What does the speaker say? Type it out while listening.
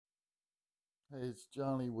Hey, it's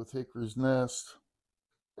Johnny with Hickory's Nest.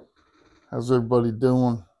 How's everybody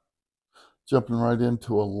doing? Jumping right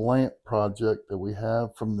into a lamp project that we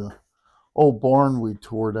have from the old barn we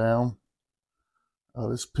tore down.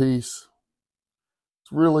 This piece,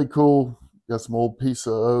 it's really cool. Got some old piece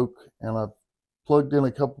of oak, and I plugged in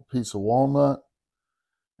a couple pieces of walnut,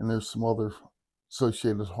 and there's some other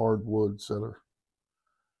associated hardwoods that are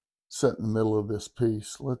set in the middle of this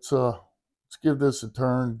piece. Let's give this a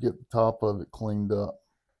turn, get the top of it cleaned up.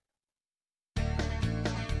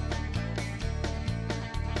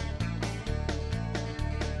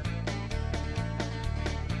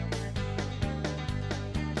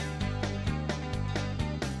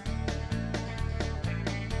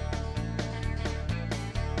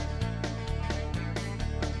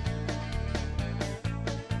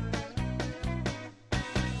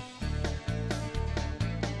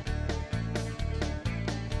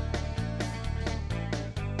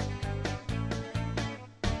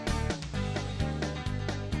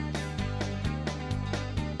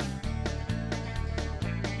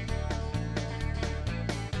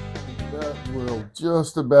 That will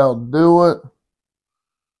just about do it.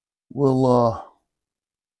 We'll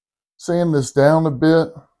sand this down a bit.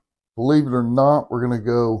 Believe it or not, we're going to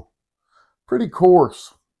go pretty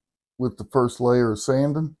coarse with the first layer of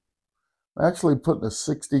sanding. I'm actually putting a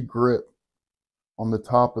 60 grit on the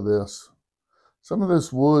top of this. Some of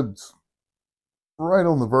this wood's right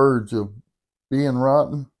on the verge of being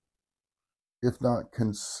rotten, if not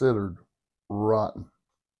considered rotten.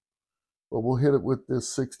 But we'll hit it with this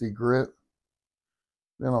 60 grit.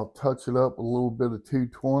 Then I'll touch it up with a little bit of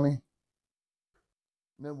 220. And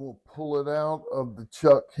then we'll pull it out of the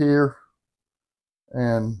chuck here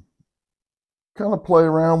and kind of play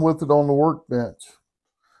around with it on the workbench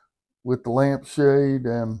with the lampshade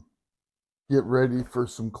and get ready for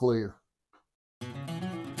some clear.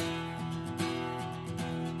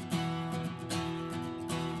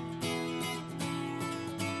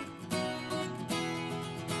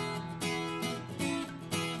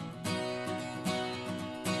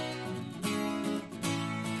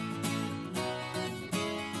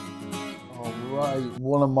 Right,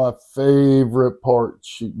 one of my favorite parts,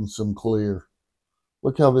 shooting some clear.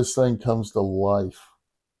 Look how this thing comes to life.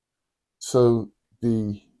 So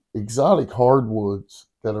the exotic hardwoods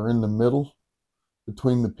that are in the middle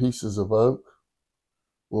between the pieces of oak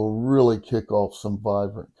will really kick off some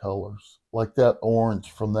vibrant colors, like that orange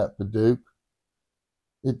from that Paduke.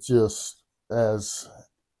 It just, as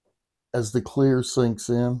the clear sinks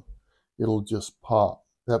in, it'll just pop.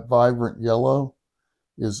 That vibrant yellow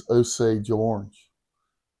is Osage orange.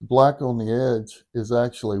 Black on the edge is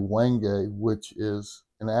actually Wenge, which is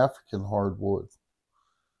an African hardwood.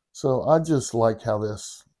 So I just like how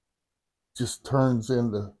this just turns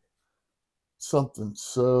into something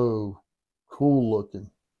so cool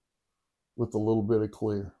looking with a little bit of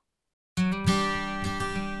clear.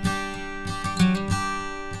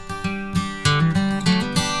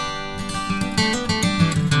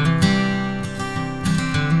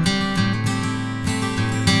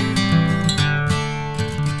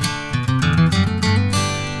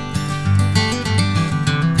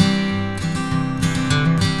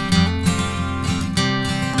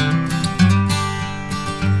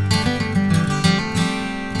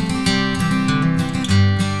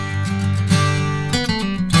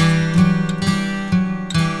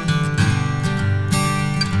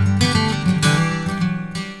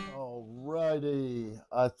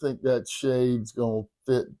 I think that shade's going to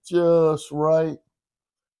fit just right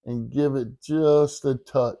and give it just a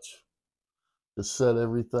touch to set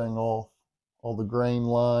everything off, all the grain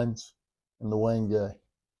lines and the Wenge.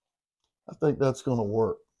 I think that's going to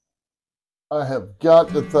work. I have got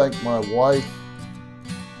to thank my wife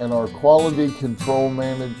and our quality control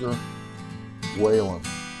manager, Waylon.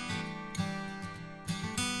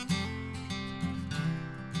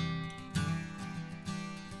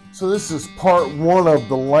 So this is part one of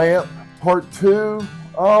the lamp. Part two,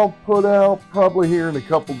 I'll put out probably here in a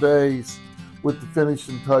couple days with the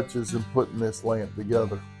finishing touches and putting this lamp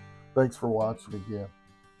together. Thanks for watching again.